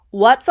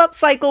What's up,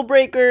 cycle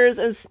breakers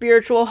and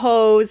spiritual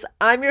hoes?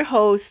 I'm your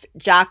host,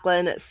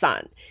 Jacqueline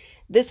Sun.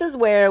 This is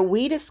where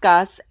we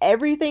discuss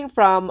everything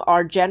from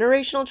our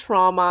generational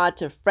trauma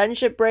to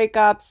friendship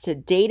breakups to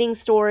dating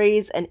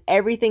stories and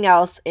everything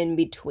else in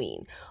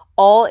between.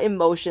 All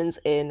emotions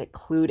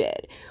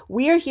included.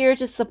 We are here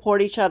to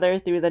support each other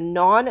through the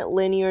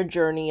non-linear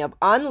journey of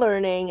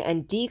unlearning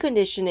and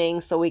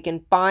deconditioning so we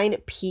can find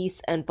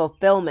peace and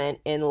fulfillment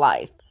in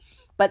life.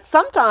 But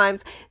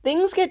sometimes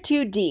things get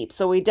too deep,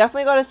 so we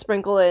definitely got to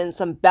sprinkle in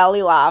some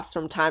belly laughs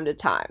from time to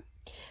time.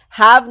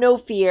 Have no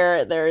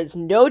fear, there is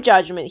no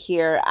judgment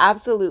here.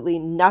 Absolutely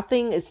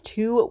nothing is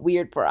too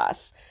weird for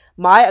us.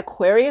 My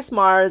Aquarius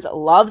Mars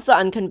loves the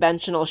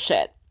unconventional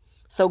shit.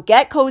 So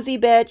get cozy,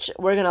 bitch.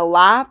 We're gonna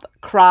laugh,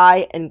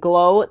 cry, and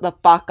glow the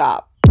fuck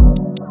up.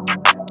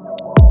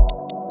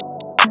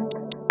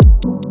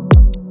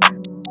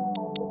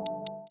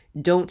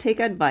 Don't take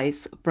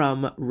advice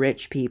from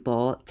rich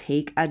people.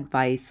 Take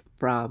advice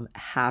from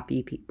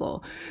happy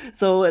people.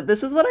 So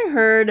this is what I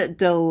heard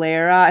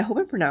Delara, I hope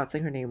I'm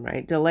pronouncing her name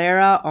right,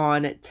 Delara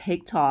on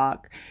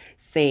TikTok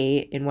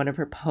say in one of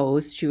her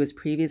posts. She was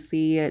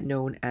previously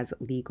known as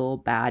Legal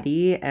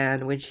Baddie.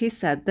 And when she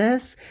said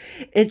this,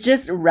 it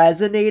just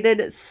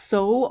resonated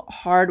so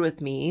hard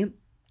with me.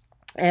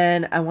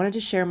 And I wanted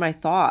to share my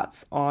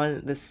thoughts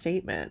on this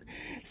statement.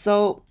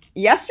 So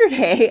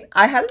yesterday,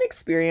 I had an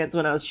experience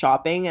when I was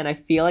shopping, and I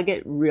feel like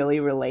it really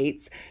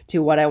relates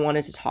to what I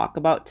wanted to talk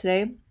about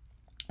today.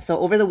 So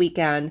over the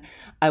weekend,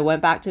 I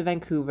went back to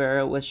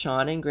Vancouver with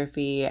Sean and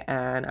Griffey,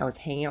 and I was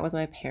hanging out with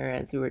my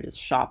parents. We were just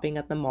shopping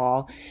at the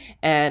mall,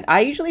 and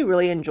I usually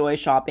really enjoy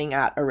shopping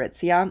at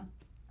Aritzia.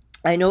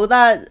 I know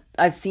that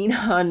I've seen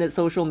on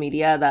social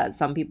media that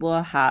some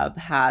people have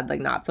had like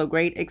not so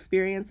great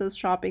experiences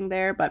shopping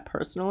there, but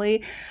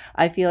personally,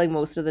 I feel like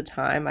most of the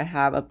time I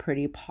have a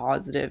pretty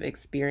positive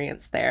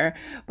experience there.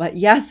 But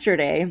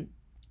yesterday,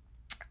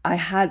 I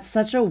had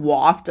such a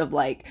waft of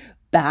like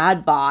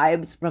bad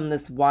vibes from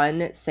this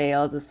one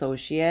sales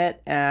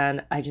associate,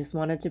 and I just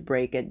wanted to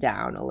break it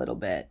down a little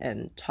bit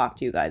and talk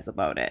to you guys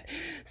about it.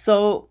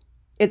 So,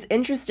 it's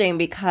interesting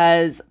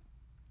because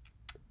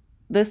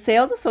the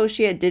sales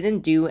associate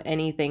didn't do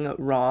anything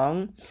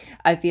wrong.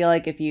 I feel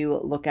like if you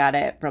look at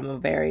it from a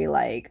very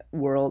like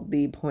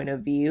worldly point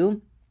of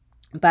view,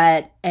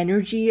 but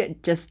energy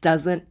just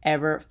doesn't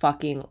ever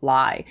fucking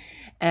lie.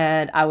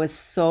 And I was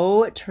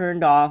so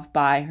turned off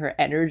by her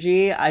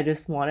energy. I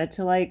just wanted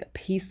to like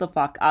piece the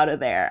fuck out of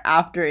there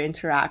after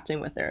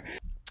interacting with her.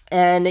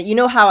 And you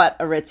know how at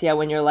Aritzia,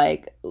 when you're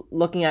like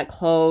looking at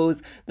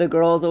clothes, the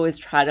girls always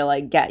try to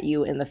like get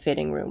you in the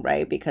fitting room,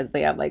 right? Because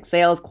they have like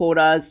sales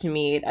quotas to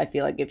meet. I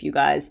feel like if you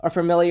guys are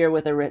familiar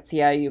with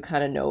Aritzia, you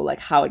kind of know like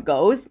how it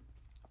goes.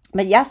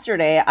 But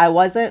yesterday, I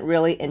wasn't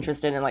really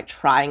interested in like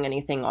trying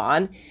anything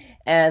on.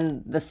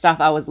 And the stuff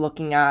I was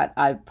looking at,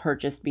 I've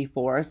purchased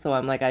before. So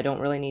I'm like, I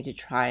don't really need to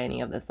try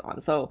any of this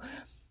on. So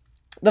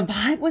the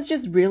vibe was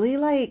just really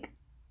like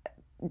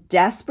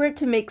desperate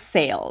to make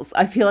sales.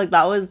 I feel like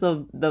that was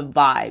the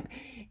vibe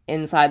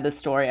inside the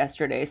store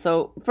yesterday.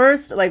 So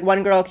first, like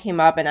one girl came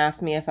up and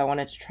asked me if I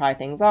wanted to try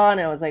things on,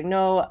 and I was like,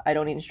 no, I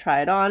don't need to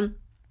try it on.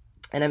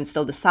 And I'm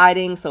still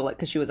deciding. So like,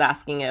 because she was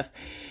asking if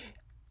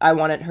I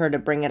wanted her to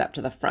bring it up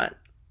to the front.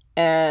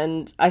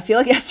 And I feel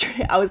like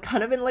yesterday I was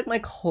kind of in like my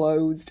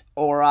closed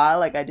aura.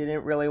 Like I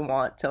didn't really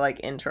want to like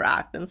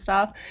interact and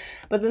stuff.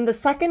 But then the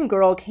second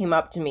girl came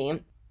up to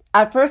me.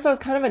 At first I was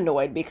kind of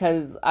annoyed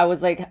because I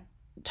was like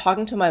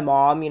talking to my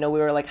mom, we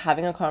were like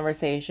having a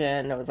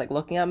conversation. I was like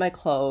looking at my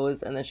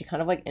clothes, and then she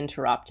kind of like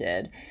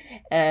interrupted,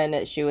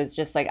 and she was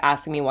just like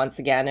asking me once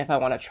again if I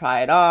want to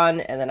try it on.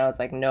 And then I was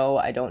like, no,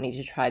 I don't need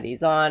to try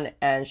these on.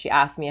 And she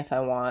asked me if I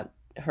want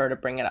her to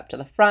bring it up to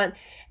the front,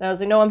 and I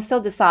was like, no, I'm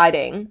still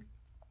deciding.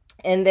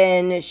 And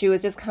then she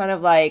was just kind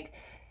of like,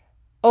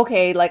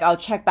 okay, like I'll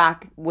check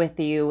back with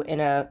you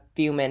in a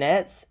few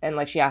minutes. And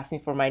like she asked me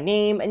for my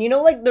name. And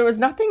like there was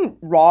nothing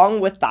wrong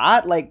with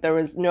that. Like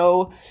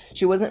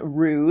she wasn't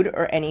rude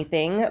or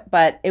anything,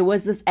 but it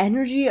was this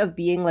energy of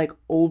being like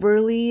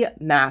overly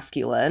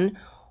masculine,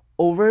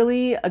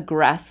 overly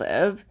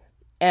aggressive.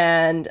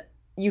 And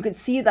you could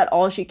see that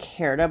all she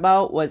cared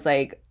about was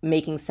like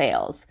making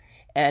sales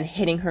and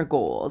hitting her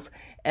goals.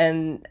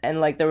 And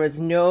like there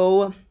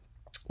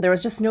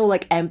was just no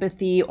like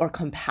empathy or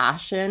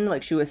compassion.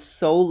 Like she was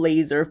so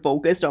laser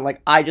focused on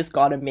like, I just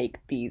got to make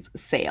these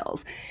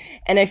sales.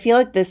 And I feel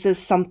like this is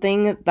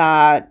something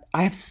that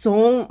I have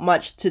so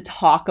much to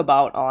talk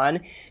about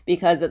on,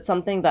 because it's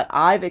something that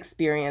I've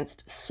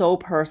experienced so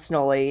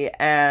personally.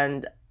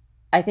 And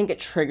I think it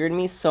triggered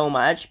me so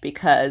much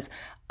because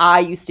I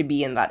used to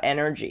be in that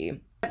energy.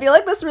 I feel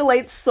like this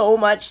relates so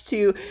much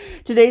to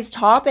today's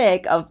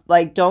topic of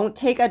like, don't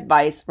take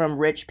advice from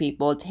rich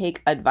people,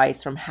 take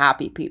advice from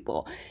happy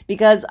people.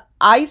 Because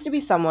I used to be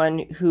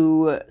someone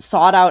who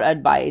sought out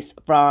advice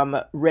from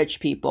rich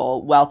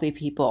people, wealthy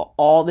people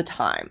all the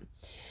time,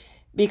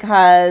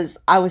 because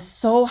I was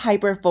so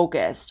hyper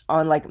focused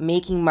on like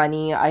making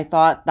money. I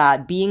thought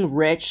that being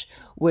rich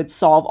would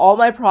solve all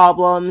my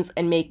problems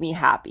and make me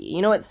happy.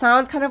 You know, it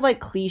sounds kind of like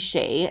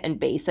cliche and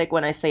basic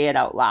when I say it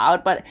out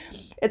loud, but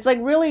it's like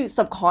really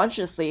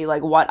subconsciously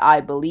like what I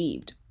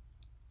believed.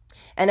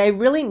 And I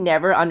really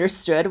never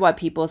understood why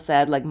people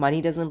said like money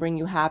doesn't bring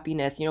you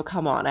happiness. You know,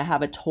 come on, I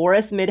have a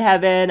Taurus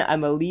midheaven,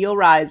 I'm a Leo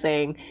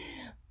rising.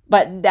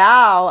 But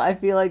now I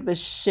feel like the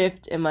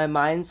shift in my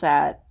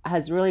mindset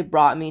has really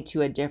brought me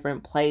to a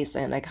different place.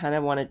 And I kind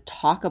of want to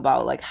talk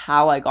about like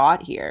how I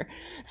got here.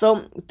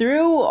 So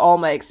through all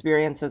my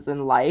experiences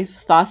in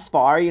life thus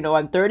far, you know,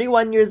 I'm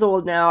 31 years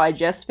old now. I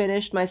just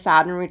finished my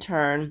Saturn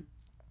return.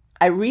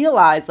 I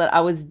realized that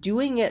I was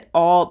doing it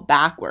all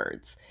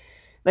backwards.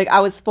 Like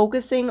I was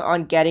focusing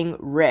on getting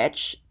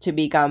rich to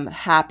become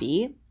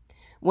happy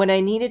when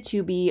I needed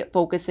to be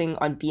focusing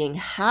on being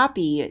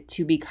happy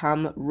to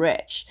become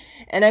rich.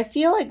 And I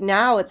feel like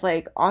now it's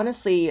like,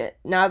 honestly,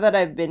 now that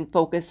I've been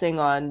focusing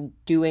on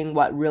doing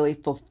what really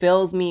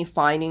fulfills me,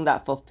 finding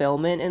that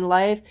fulfillment in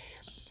life,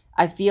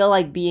 I feel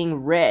like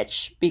being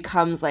rich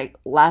becomes like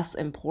less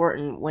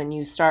important when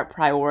you start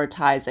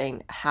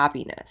prioritizing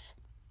happiness.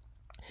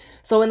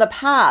 So in the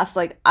past,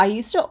 like I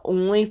used to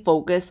only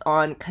focus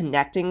on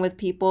connecting with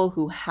people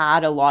who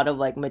had a lot of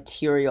like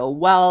material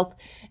wealth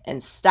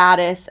and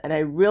status. And I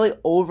really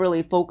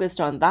overly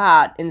focused on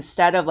that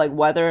instead of like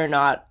whether or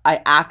not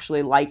I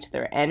actually liked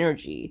their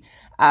energy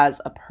as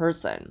a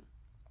person.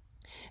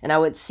 And I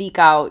would seek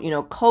out, you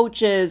know,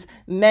 coaches,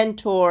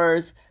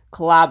 mentors,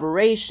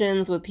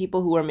 collaborations with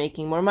people who are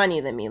making more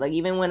money than me. Like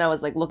even when I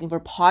was like looking for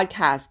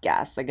podcast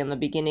guests, like in the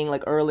beginning,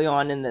 like early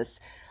on in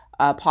this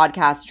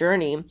podcast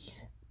journey,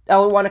 I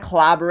would want to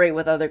collaborate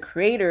with other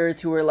creators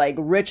who were like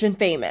rich and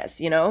famous,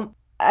 you know?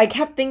 I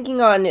kept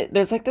thinking on,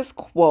 there's like this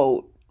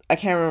quote, I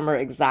can't remember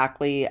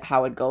exactly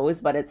how it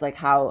goes, but it's like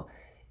how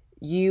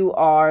you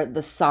are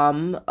the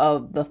sum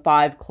of the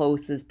 5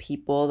 closest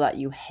people that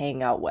you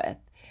hang out with.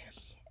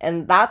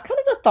 And that's kind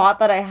of the thought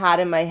that I had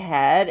in my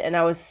head. And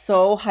I was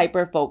so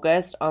hyper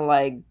focused on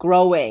like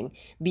growing,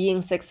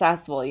 being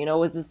successful, you know, it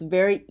was this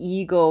very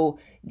ego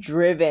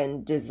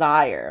driven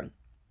desire.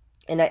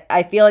 And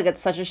I feel like it's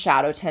such a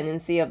shadow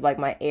tendency of like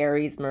my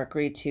Aries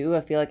Mercury too.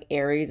 I feel like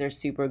Aries are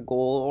super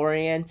goal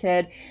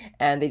oriented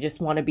and they just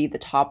want to be the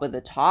top of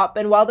the top.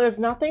 And while there's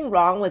nothing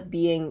wrong with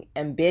being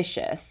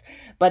ambitious,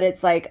 but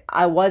it's like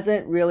I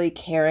wasn't really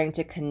caring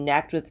to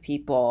connect with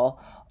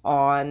people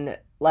on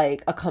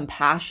like a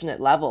compassionate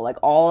level. Like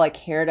all I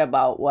cared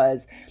about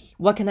was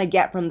what can I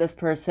get from this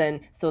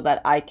person so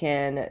that I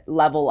can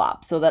level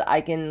up, so that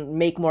I can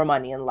make more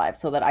money in life,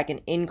 so that I can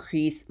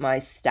increase my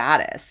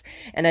status.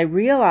 And I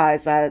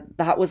realized that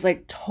that was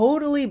like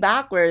totally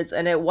backwards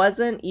and it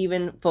wasn't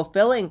even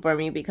fulfilling for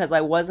me because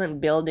I wasn't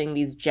building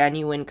these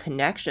genuine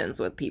connections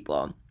with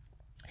people.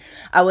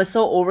 I was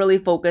so overly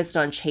focused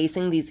on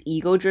chasing these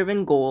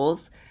ego-driven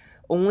goals,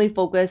 only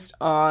focused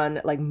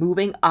on like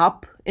moving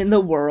up in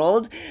the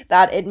world,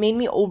 that it made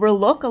me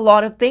overlook a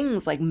lot of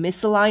things like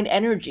misaligned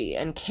energy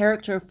and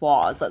character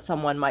flaws that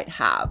someone might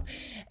have.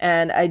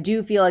 And I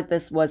do feel like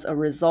this was a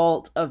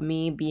result of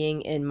me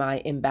being in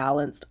my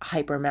imbalanced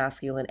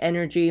hypermasculine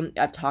energy.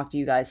 I've talked to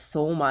you guys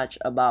so much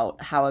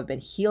about how I've been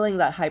healing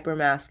that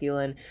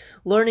hypermasculine,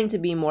 learning to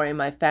be more in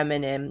my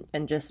feminine,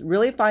 and just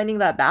really finding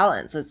that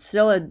balance. It's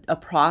still a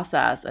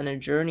process and a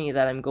journey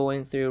that I'm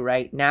going through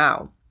right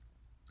now.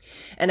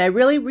 And I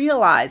really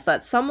realized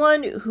that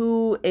someone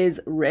who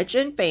is rich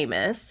and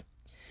famous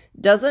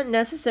doesn't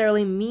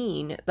necessarily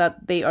mean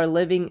that they are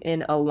living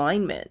in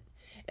alignment.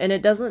 And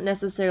it doesn't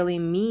necessarily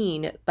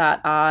mean that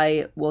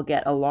I will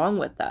get along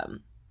with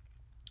them.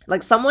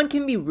 Like someone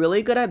can be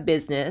really good at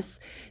business,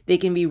 they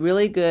can be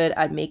really good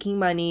at making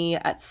money,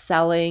 at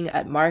selling,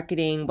 at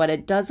marketing, but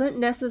it doesn't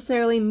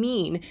necessarily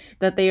mean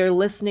that they are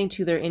listening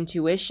to their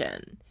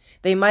intuition.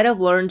 They might have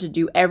learned to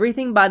do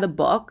everything by the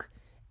book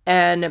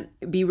and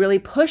be really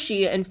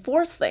pushy and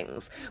force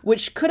things,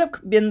 which could have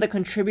been the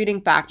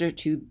contributing factor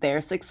to their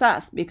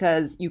success,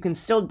 because you can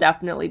still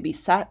definitely be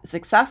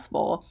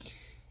successful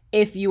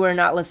if you are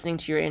not listening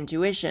to your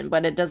intuition,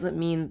 but it doesn't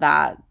mean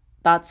that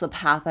that's the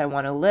path I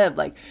want to live.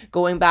 Like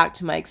going back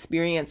to my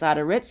experience at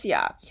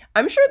Aritzia,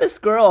 I'm sure this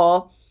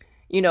girl,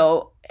 you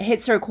know,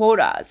 hits her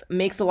quotas,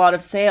 makes a lot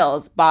of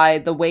sales by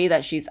the way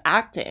that she's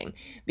acting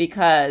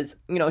because,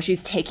 you know,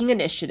 she's taking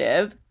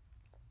initiative.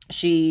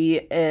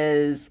 She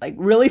is like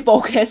really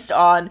focused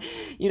on,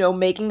 you know,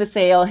 making the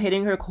sale,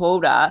 hitting her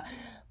quota,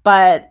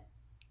 but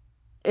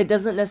it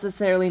doesn't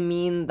necessarily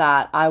mean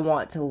that I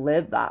want to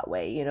live that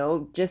way, you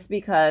know, just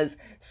because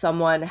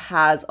someone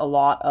has a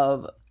lot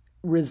of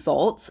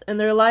results in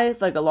their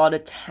life, like a lot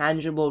of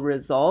tangible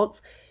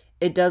results,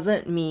 it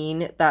doesn't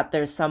mean that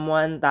there's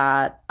someone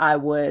that I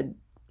would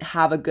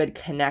have a good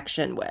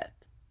connection with.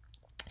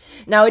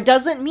 Now, it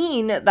doesn't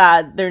mean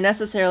that they're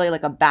necessarily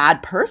like a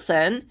bad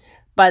person,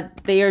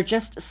 but they are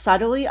just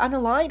subtly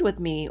unaligned with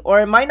me, or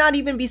it might not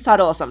even be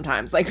subtle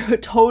sometimes,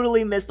 like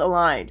totally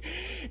misaligned.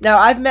 Now,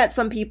 I've met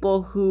some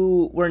people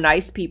who were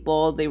nice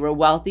people, they were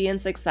wealthy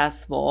and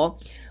successful,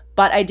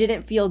 but I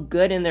didn't feel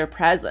good in their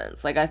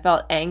presence. Like I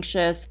felt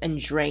anxious and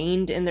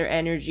drained in their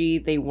energy.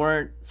 They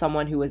weren't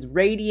someone who was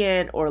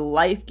radiant or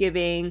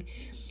life-giving.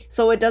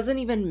 So it doesn't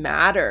even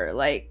matter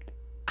like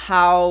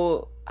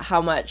how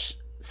much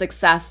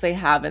success they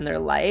have in their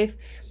life.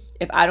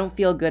 If I don't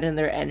feel good in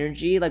their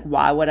energy, like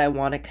why would I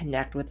want to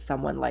connect with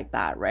someone like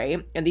that,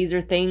 right? And these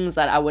are things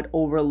that I would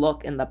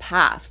overlook in the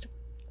past.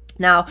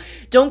 Now,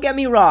 don't get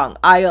me wrong.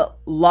 I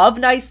love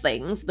nice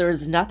things.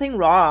 There's nothing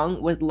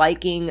wrong with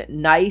liking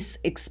nice,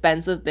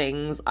 expensive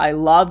things. I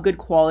love good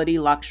quality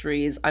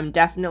luxuries. I'm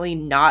definitely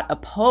not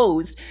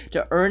opposed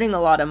to earning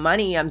a lot of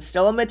money. I'm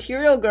still a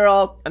material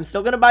girl. I'm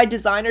still going to buy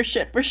designer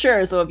shit for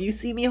sure. So if you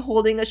see me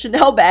holding a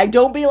Chanel bag,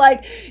 don't be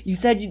like, you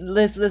said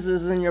this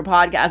is in your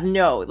podcast.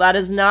 No, that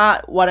is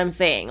not what I'm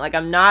saying. Like,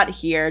 I'm not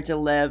here to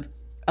live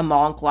a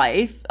monk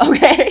life,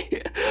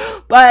 okay?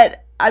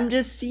 But I'm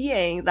just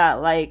seeing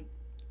that, like,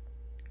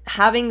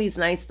 having these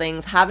nice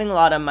things, having a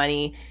lot of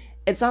money,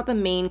 it's not the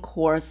main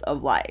course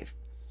of life.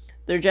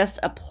 They're just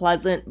a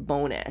pleasant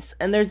bonus.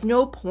 And there's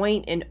no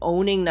point in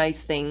owning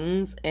nice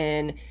things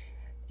and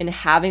in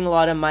having a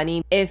lot of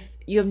money if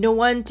you have no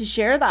one to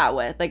share that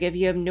with. Like if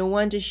you have no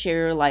one to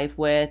share your life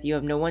with, you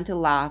have no one to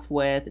laugh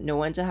with, no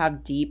one to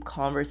have deep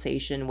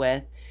conversation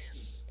with.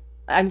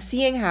 I'm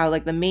seeing how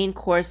like the main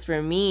course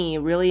for me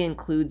really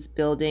includes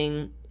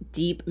building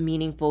deep,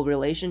 meaningful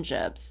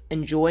relationships,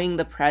 enjoying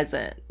the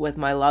present with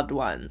my loved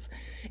ones.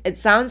 It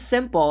sounds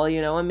simple,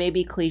 and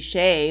maybe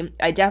cliche.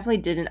 I definitely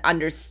didn't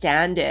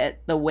understand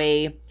it the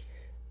way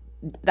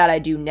that I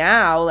do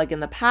now, like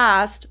in the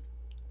past.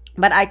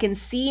 But I can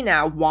see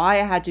now why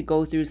I had to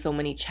go through so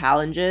many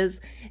challenges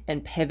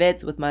and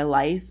pivots with my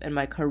life and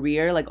my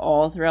career, like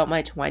all throughout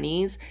my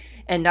 20s.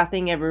 And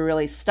nothing ever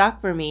really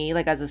stuck for me,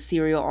 like as a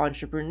serial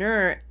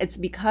entrepreneur. It's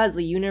because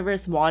the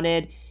universe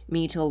wanted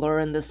me to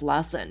learn this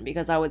lesson.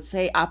 Because I would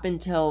say up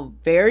until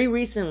very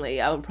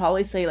recently, I would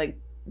probably say like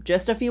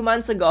just a few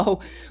months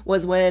ago,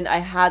 was when I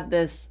had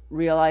this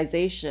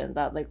realization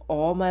that like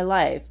all my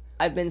life,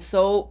 I've been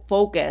so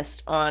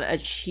focused on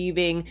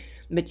achieving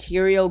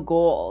material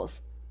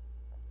goals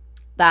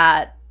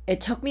that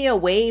it took me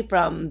away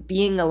from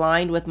being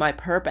aligned with my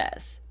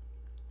purpose.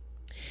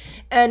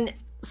 And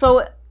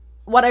so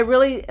what I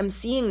really am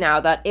seeing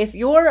now, that if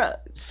your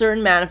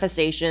certain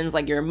manifestations,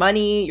 like your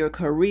money, your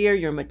career,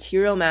 your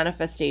material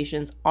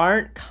manifestations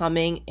aren't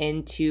coming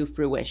into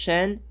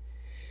fruition,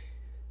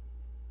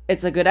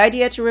 it's a good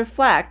idea to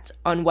reflect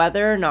on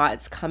whether or not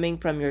it's coming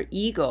from your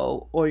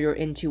ego or your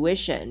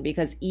intuition,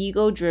 because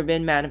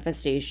ego-driven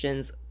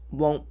manifestations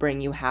won't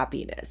bring you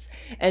happiness.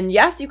 And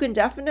yes, you can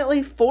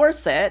definitely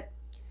force it,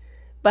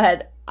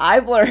 but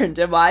I've learned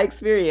in my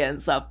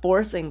experience that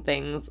forcing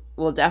things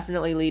will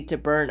definitely lead to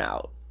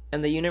burnout.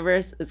 And the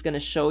universe is going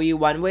to show you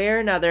one way or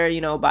another,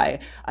 by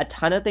a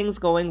ton of things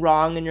going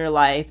wrong in your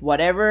life.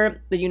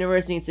 Whatever the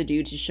universe needs to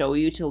do to show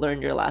you to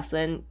learn your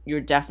lesson,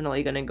 you're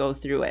definitely going to go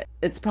through it.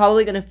 It's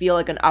probably going to feel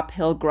like an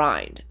uphill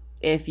grind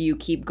if you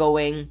keep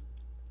going,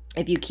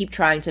 if you keep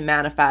trying to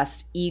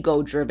manifest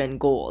ego-driven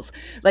goals.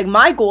 Like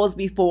my goals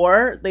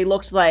before, they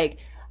looked like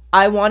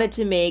I wanted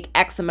to make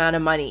X amount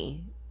of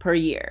money per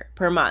year,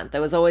 per month. It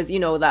was always,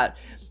 that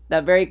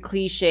very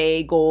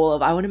cliche goal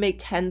of I want to make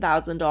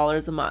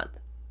 $10,000 a month.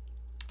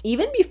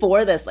 Even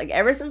before this, like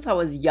ever since I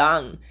was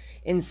young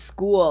in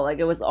school, like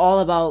it was all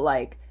about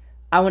like,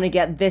 I want to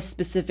get this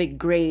specific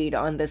grade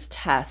on this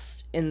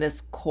test, in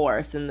this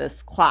course, in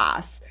this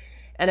class.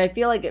 And I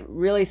feel like it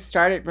really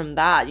started from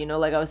that,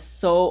 like I was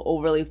so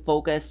overly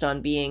focused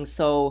on being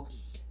so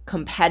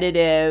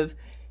competitive.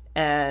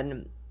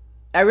 And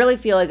I really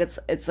feel like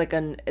it's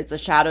a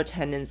shadow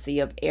tendency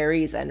of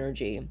Aries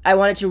energy. I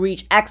wanted to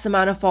reach X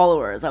amount of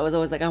followers. I was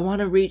always like, I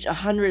want to reach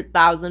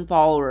 100,000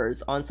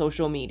 followers on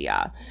social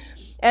media.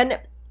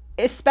 And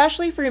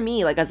especially for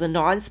me, like as a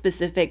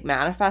non-specific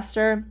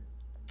manifester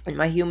in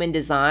my human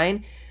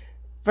design,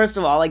 first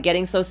of all, like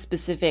getting so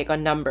specific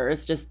on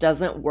numbers just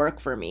doesn't work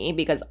for me,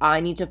 because I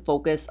need to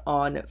focus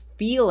on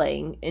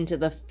feeling into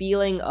the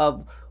feeling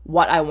of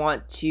what I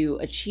want to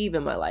achieve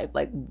in my life,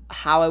 like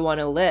how I want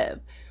to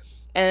live.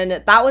 And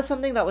that was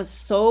something that was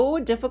so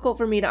difficult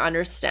for me to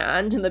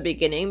understand in the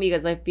beginning,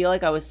 because I feel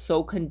like I was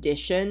so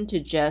conditioned to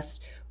just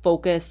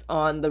focus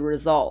on the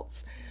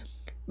results.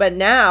 But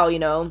now,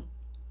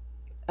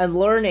 I'm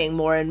learning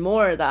more and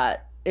more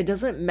that it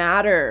doesn't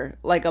matter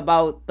like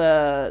about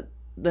the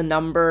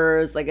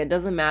numbers. Like it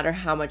doesn't matter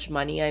how much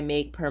money I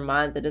make per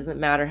month. It doesn't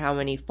matter how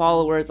many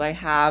followers I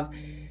have.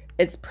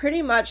 It's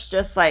pretty much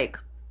just like,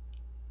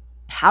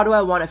 how do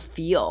I want to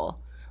feel?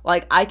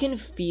 Like I can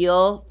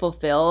feel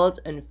fulfilled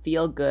and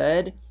feel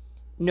good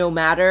no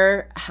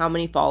matter how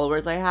many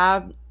followers I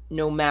have,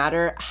 no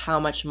matter how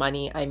much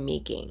money I'm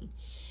making.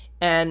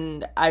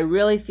 And I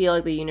really feel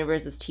like the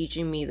universe is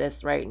teaching me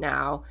this right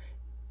now.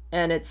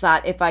 And it's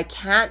that if I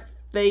can't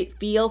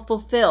feel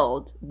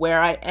fulfilled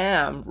where I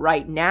am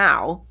right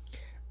now,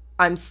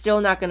 I'm still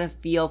not going to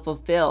feel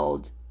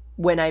fulfilled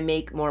when I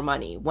make more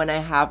money, when I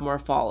have more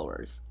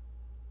followers.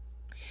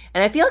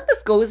 And I feel like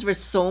this goes for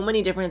so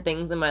many different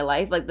things in my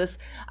life. Like this,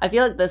 I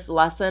feel like this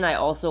lesson I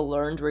also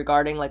learned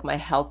regarding like my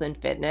health and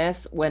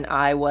fitness when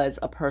I was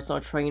a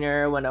personal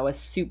trainer, when I was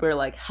super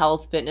like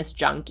health fitness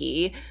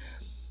junkie.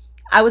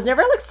 I was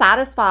never like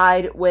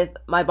satisfied with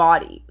my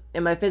body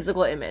and my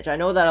physical image. I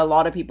know that a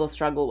lot of people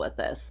struggle with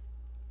this.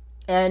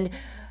 And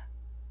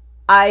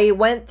I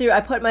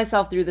put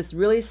myself through this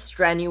really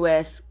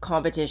strenuous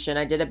competition.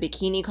 I did a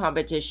bikini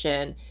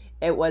competition.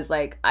 It was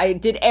like, I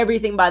did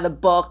everything by the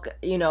book,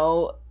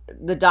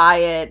 the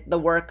diet, the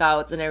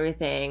workouts, and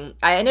everything.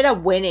 I ended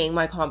up winning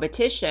my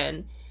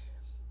competition,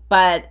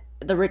 but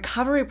the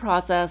recovery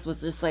process was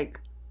just like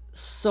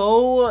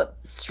so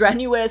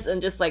strenuous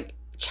and just like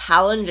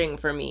challenging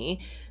for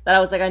me that I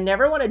was like, I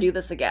never want to do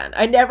this again.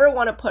 I never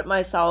want to put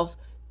myself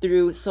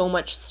through so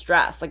much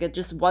stress. Like, it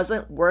just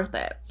wasn't worth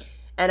it.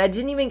 And I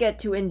didn't even get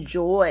to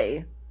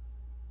enjoy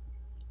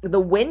the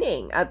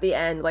winning at the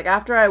end. Like,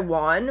 after I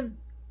won,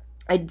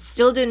 I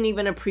still didn't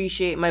even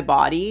appreciate my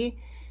body.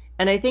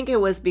 And I think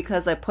it was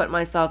because I put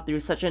myself through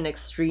such an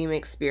extreme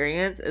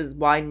experience is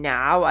why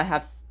now I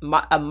have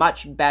a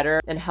much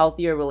better and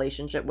healthier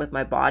relationship with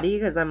my body,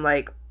 because I'm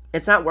like,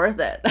 it's not worth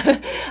it.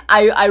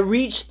 I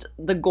reached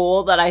the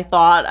goal that I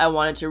thought I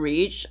wanted to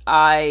reach.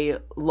 I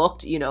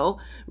looked,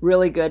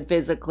 really good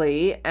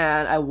physically,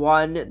 and I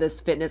won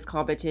this fitness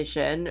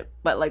competition,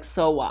 but like,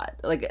 so what?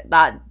 Like,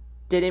 that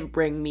didn't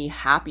bring me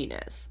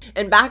happiness.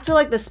 And back to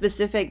like the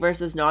specific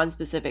versus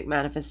non-specific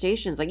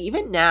manifestations, like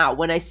even now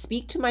when I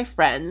speak to my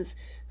friends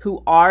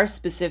who are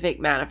specific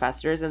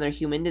manifestors in their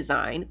human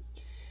design,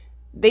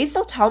 they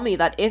still tell me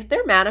that if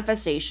their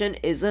manifestation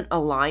isn't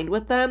aligned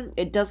with them,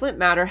 it doesn't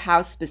matter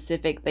how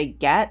specific they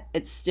get,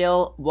 it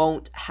still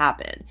won't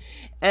happen.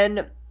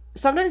 And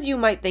sometimes you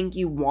might think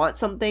you want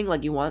something,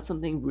 like you want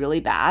something really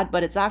bad,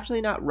 but it's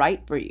actually not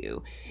right for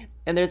you.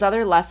 And there's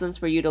other lessons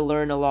for you to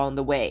learn along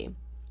the way.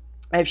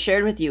 I've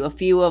shared with you a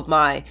few of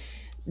my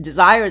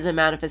desires and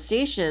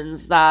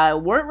manifestations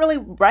that weren't really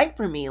right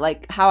for me,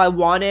 like how I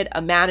wanted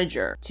a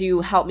manager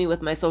to help me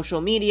with my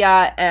social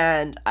media,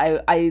 and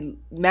I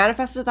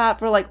manifested that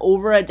for like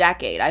over a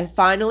decade. I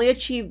finally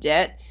achieved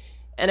it,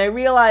 and I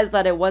realized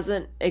that it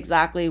wasn't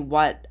exactly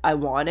what I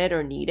wanted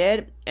or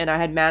needed, and I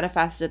had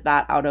manifested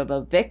that out of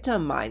a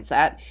victim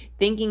mindset,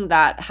 thinking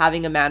that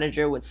having a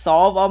manager would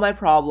solve all my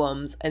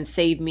problems and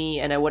save me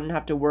and I wouldn't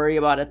have to worry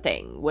about a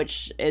thing,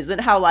 which isn't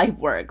how life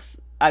works.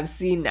 I've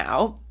seen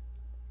now.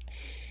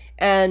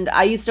 And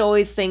I used to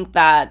always think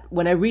that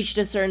when I reached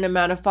a certain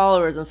amount of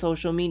followers on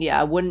social media,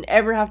 I wouldn't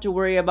ever have to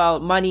worry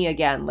about money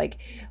again. Like,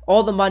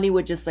 all the money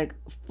would just like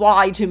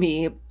fly to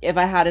me if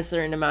I had a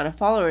certain amount of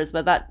followers.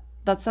 But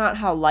that's not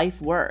how life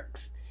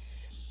works.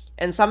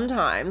 And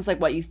sometimes like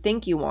what you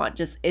think you want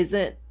just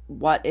isn't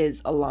what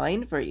is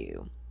aligned for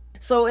you.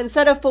 So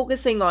instead of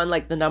focusing on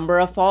like the number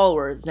of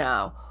followers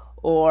now,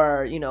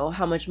 or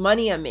how much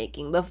money I'm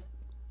making,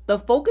 the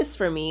focus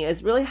for me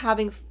is really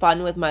having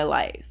fun with my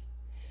life.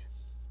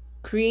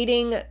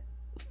 Creating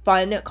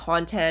fun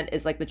content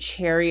is like the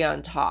cherry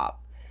on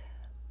top.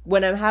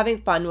 When I'm having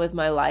fun with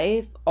my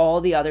life,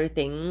 all the other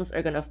things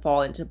are going to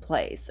fall into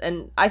place.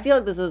 And I feel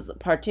like this is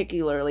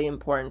particularly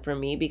important for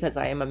me because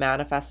I am a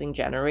manifesting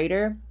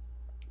generator.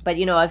 But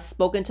I've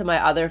spoken to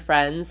my other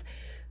friends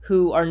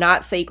who are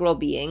not sacral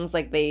beings,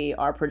 like they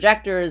are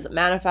projectors,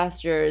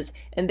 manifestors,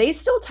 and they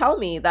still tell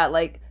me that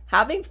like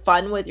having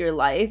fun with your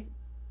life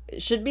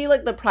should be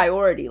like the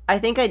priority. I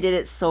think I did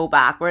it so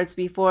backwards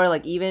before,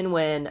 like even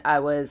when I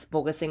was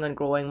focusing on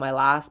growing my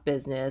last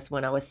business,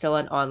 when I was still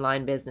an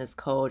online business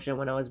coach, and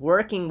when I was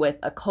working with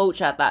a coach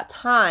at that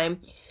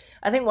time,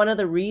 I think one of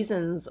the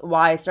reasons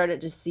why I started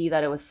to see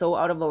that it was so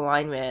out of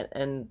alignment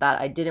and that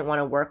I didn't want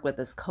to work with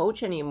this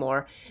coach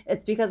anymore,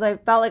 it's because I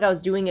felt like I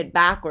was doing it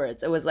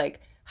backwards. It was like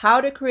how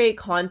to create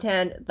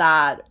content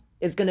that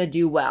is going to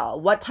do well,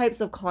 what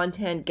types of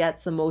content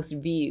gets the most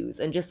views,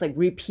 and just like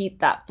repeat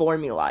that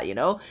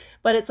formula,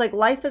 But it's like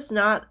life is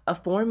not a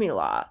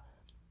formula.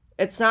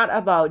 It's not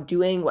about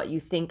doing what you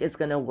think is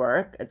going to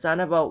work. It's not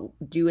about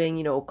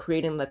doing,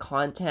 creating the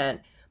content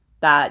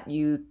that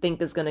you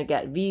think is going to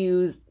get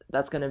views,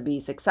 that's going to be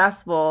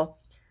successful.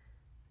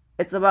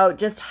 It's about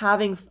just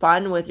having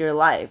fun with your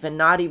life and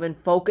not even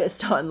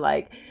focused on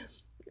like,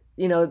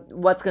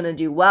 what's going to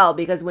do well.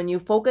 Because when you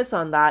focus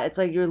on that, it's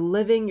like you're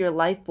living your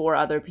life for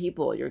other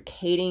people. You're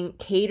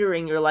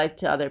catering your life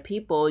to other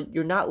people.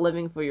 You're not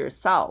living for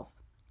yourself.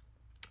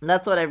 And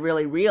that's what I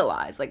really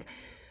realized. Like,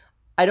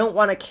 I don't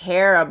want to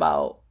care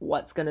about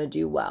what's going to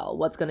do well,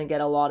 what's going to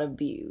get a lot of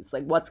views,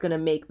 like what's going to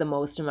make the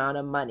most amount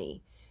of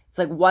money. It's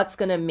like, what's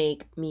going to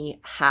make me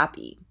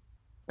happy?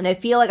 And I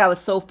feel like I was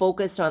so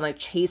focused on like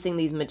chasing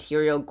these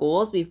material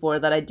goals before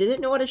that I didn't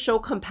know how to show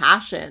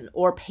compassion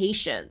or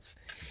patience.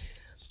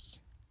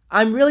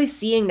 I'm really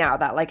seeing now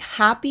that like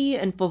happy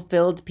and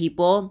fulfilled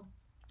people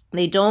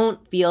They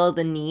don't feel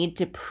the need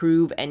to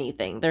prove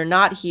anything. They're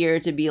not here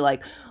to be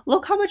like,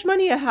 look how much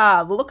money I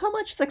have, look how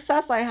much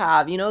success I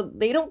have.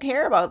 They don't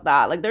care about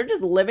that. Like, they're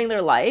just living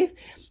their life.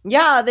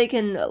 Yeah, they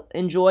can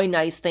enjoy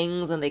nice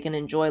things and they can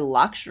enjoy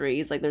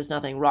luxuries. Like, there's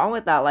nothing wrong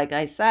with that, like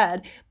I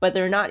said, but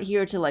they're not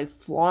here to like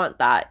flaunt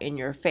that in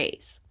your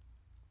face.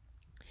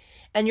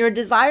 And your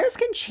desires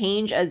can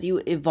change as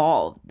you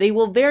evolve. They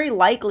will very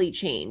likely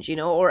change,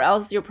 or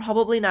else you're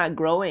probably not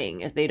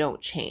growing if they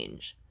don't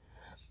change.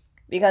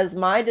 Because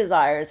my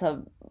desires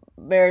have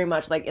very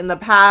much, like in the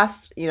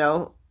past,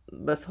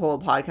 this whole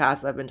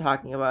podcast I've been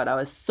talking about, I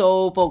was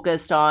so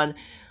focused on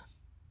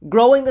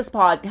growing this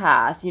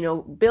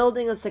podcast,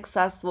 building a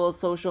successful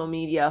social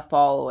media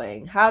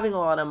following, having a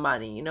lot of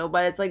money,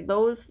 but it's like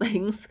those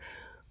things,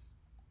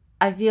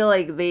 I feel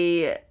like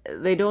they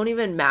don't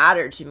even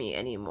matter to me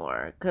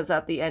anymore, because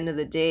at the end of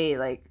the day,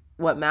 like,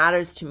 what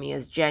matters to me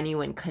is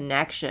genuine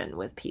connection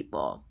with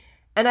people.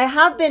 And I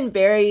have been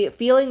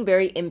feeling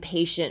very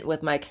impatient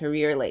with my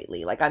career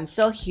lately. Like, I'm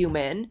still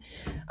human.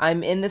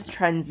 I'm in this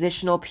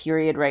transitional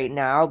period right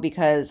now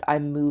because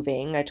I'm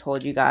moving. I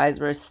told you guys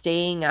we're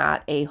staying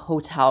at a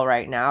hotel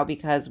right now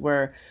because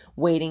we're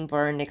waiting for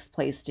our next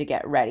place to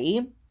get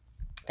ready.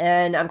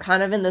 And I'm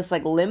kind of in this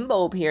like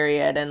limbo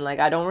period, and like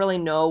I don't really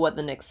know what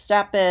the next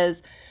step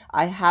is.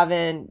 I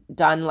haven't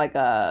done like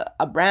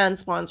a brand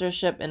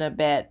sponsorship in a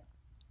bit.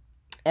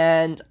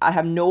 And I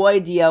have no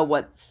idea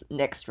what's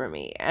next for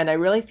me. And I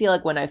really feel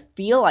like when I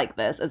feel like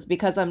this, it's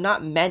because I'm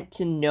not meant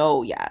to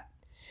know yet.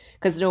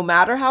 Because no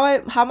matter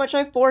how much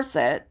I force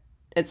it,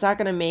 it's not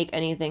going to make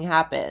anything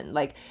happen.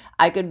 Like,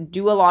 I could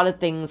do a lot of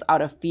things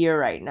out of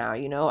fear right now.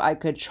 I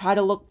could try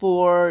to look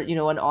for, an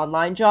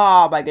online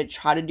job. I could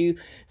try to do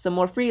some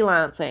more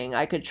freelancing.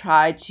 I could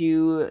try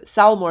to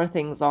sell more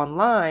things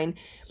online.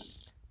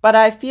 But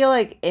I feel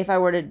like if I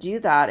were to do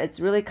that, it's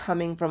really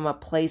coming from a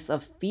place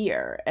of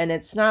fear. And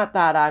it's not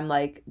that I'm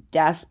like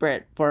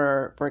desperate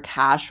for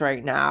cash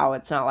right now.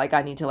 It's not like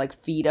I need to like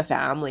feed a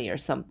family or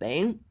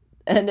something.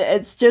 And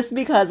it's just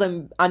because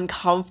I'm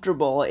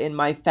uncomfortable in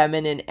my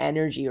feminine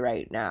energy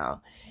right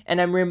now.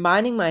 And I'm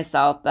reminding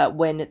myself that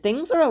when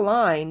things are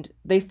aligned,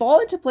 they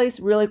fall into place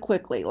really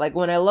quickly. Like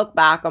when I look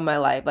back on my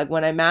life, like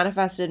when I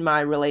manifested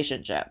my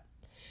relationship,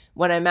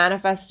 when I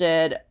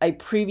manifested a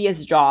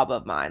previous job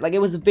of mine. Like,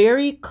 it was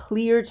very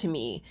clear to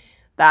me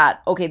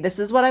that, okay, this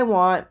is what I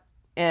want,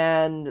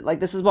 and like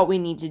this is what we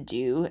need to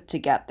do to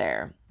get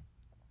there.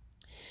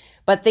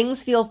 But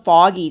things feel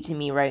foggy to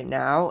me right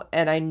now,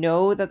 and I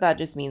know that that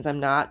just means I'm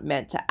not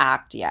meant to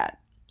act yet.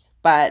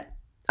 But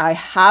I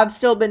have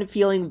still been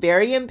feeling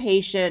very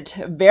impatient,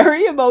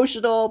 very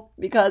emotional,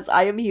 because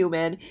I am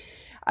human.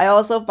 I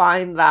also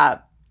find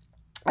that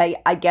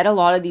I get a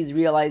lot of these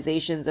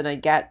realizations and I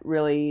get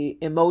really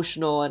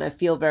emotional and I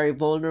feel very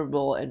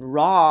vulnerable and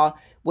raw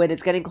when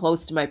it's getting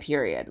close to my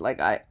period.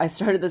 Like, I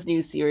started this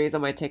new series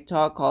on my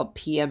TikTok called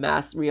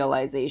PMS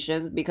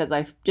Realizations, because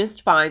I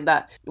just find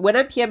that when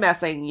I'm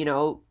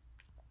PMSing,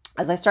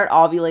 as I start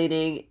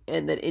ovulating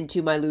and then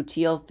into my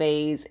luteal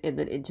phase and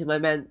then into my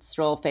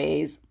menstrual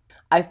phase,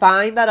 I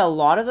find that a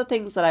lot of the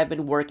things that I've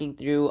been working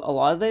through, a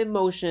lot of the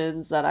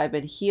emotions that I've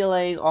been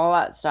healing, all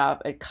that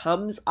stuff, it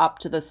comes up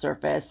to the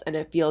surface and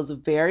it feels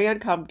very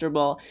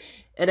uncomfortable.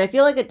 And I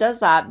feel like it does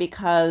that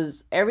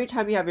because every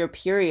time you have your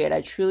period,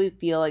 I truly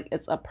feel like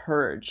it's a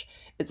purge.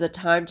 It's a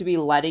time to be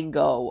letting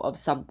go of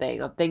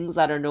something, of things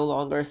that are no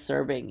longer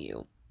serving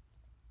you.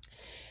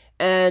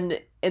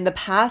 And in the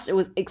past, it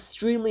was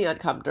extremely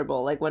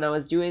uncomfortable. Like when I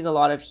was doing a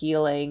lot of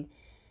healing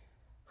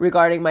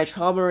regarding my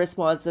trauma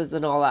responses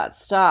and all that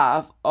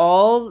stuff,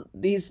 all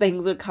these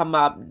things would come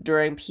up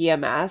during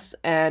PMS,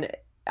 and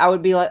I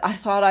would be like, I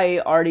thought I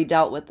already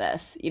dealt with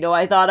this.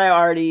 I thought I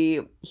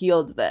already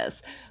healed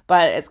this.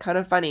 But it's kind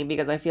of funny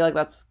because I feel like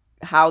that's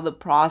how the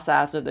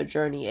process or the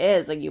journey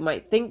is. Like, you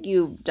might think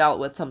you've dealt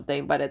with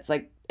something, but it's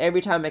like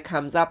every time it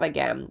comes up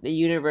again, the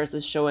universe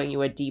is showing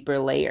you a deeper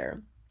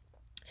layer.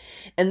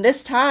 And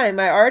this time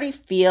I already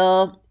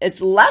feel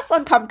it's less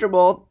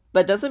uncomfortable,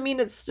 but doesn't mean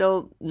it's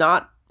still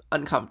not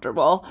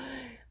uncomfortable.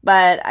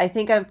 But I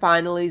think I'm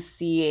finally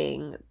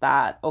seeing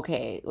that,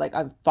 okay, like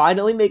I'm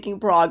finally making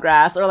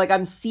progress, or like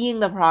I'm seeing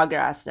the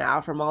progress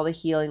now from all the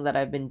healing that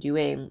I've been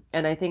doing.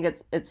 And I think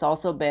it's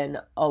also been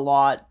a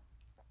lot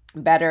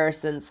better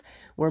since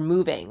we're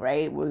moving,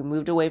 right? We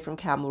moved away from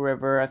Camel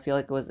River. I feel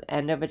like it was the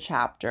end of a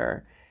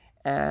chapter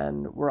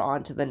and we're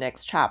on to the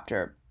next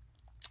chapter.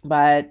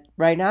 But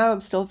right now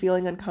I'm still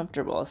feeling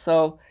uncomfortable.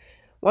 So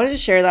wanted to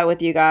share that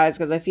with you guys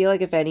because I feel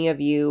like if any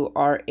of you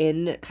are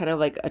in kind of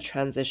like a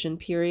transition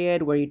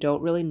period where you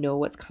don't really know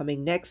what's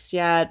coming next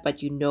yet,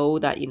 but you know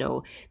that,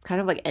 it's kind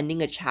of like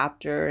ending a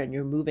chapter and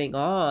you're moving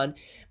on,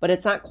 but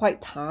it's not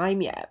quite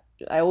time yet.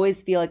 I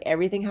always feel like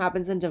everything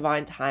happens in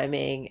divine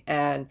timing.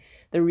 And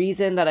the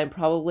reason that I'm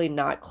probably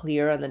not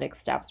clear on the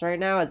next steps right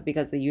now is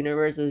because the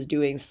universe is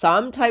doing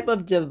some type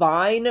of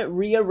divine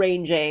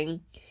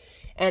rearranging.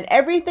 And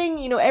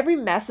everything, every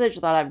message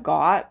that I've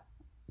got,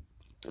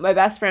 my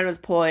best friend was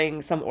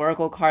pulling some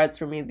oracle cards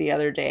for me the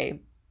other day,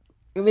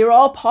 And they were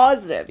all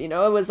positive, you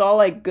know? It was all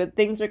like good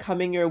things are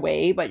coming your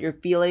way, but you're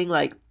feeling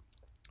like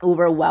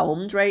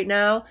overwhelmed right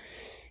now.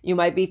 You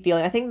might be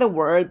feeling, I think the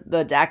word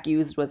the deck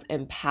used was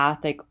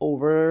empathic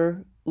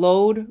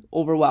overload,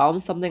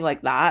 overwhelmed, something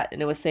like that.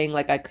 And it was saying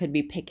like I could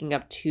be picking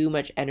up too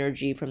much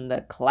energy from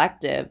the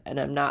collective and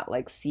I'm not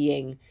like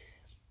seeing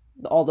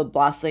all the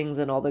blessings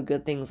and all the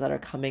good things that are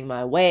coming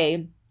my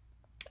way.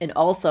 And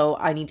also,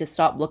 I need to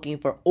stop looking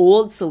for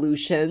old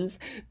solutions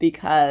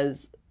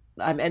because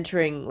I'm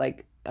entering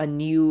like a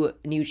new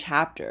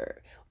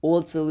chapter.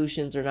 Old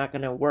solutions are not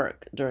going to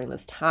work during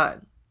this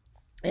time.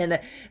 And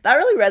that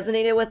really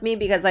resonated with me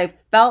because I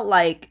felt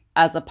like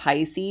as a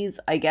Pisces,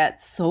 I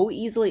get so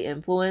easily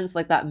influenced,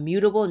 like that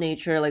mutable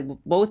nature, like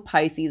both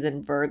Pisces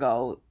and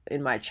Virgo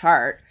in my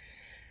chart.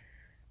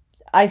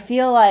 I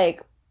feel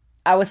like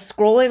I was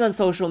scrolling on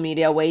social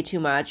media way too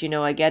much. You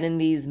know, I get in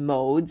these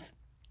modes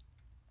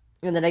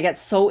and then I get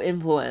so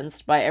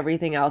influenced by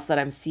everything else that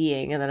I'm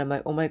seeing. And then I'm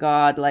like, oh my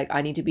God, like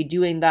I need to be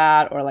doing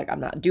that, or like I'm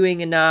not doing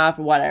enough,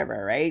 or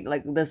whatever, right?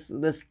 Like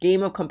this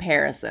game of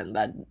comparison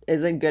that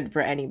isn't good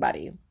for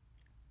anybody.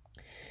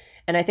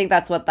 And I think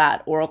that's what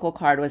that oracle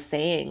card was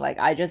saying. Like,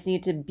 I just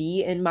need to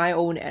be in my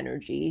own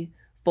energy,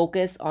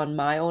 focus on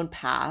my own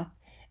path,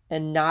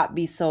 and not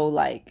be so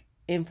like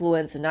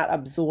influenced and not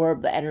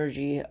absorb the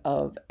energy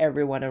of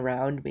everyone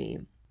around me.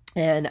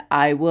 And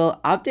I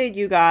will update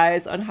you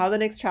guys on how the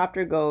next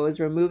chapter goes.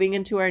 We're moving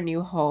into our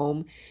new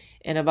home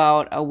in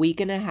about a week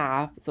and a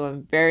half. So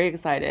I'm very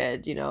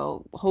excited. You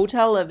know,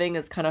 hotel living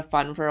is kind of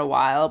fun for a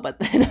while, but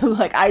then I'm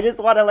like, I just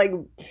want to like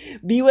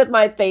be with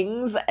my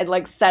things and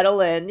like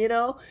settle in, you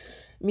know?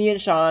 Me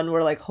and Sean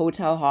were like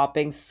hotel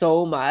hopping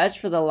so much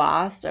for the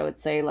last, I would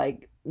say,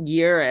 like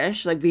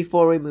year-ish, like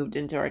before we moved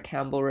into our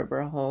Campbell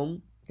River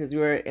home, because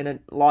we were in a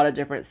lot of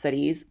different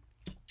cities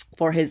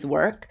for his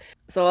work.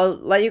 So I'll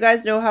let you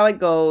guys know how it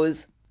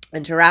goes.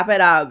 And to wrap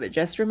it up,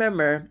 just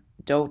remember,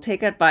 don't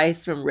take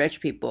advice from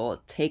rich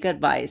people. Take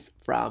advice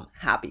from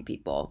happy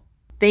people.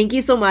 Thank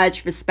you so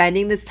much for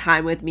spending this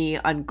time with me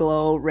on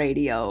Glow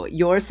Radio.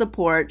 Your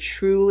support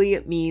truly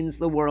means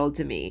the world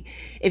to me.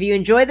 If you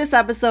enjoyed this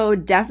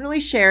episode, definitely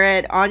share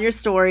it on your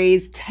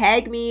stories.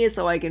 Tag me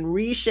so I can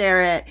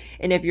reshare it.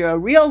 And if you're a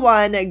real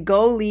one,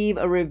 go leave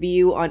a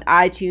review on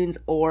iTunes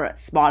or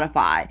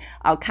Spotify.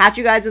 I'll catch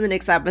you guys in the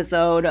next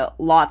episode.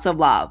 Lots of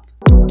love.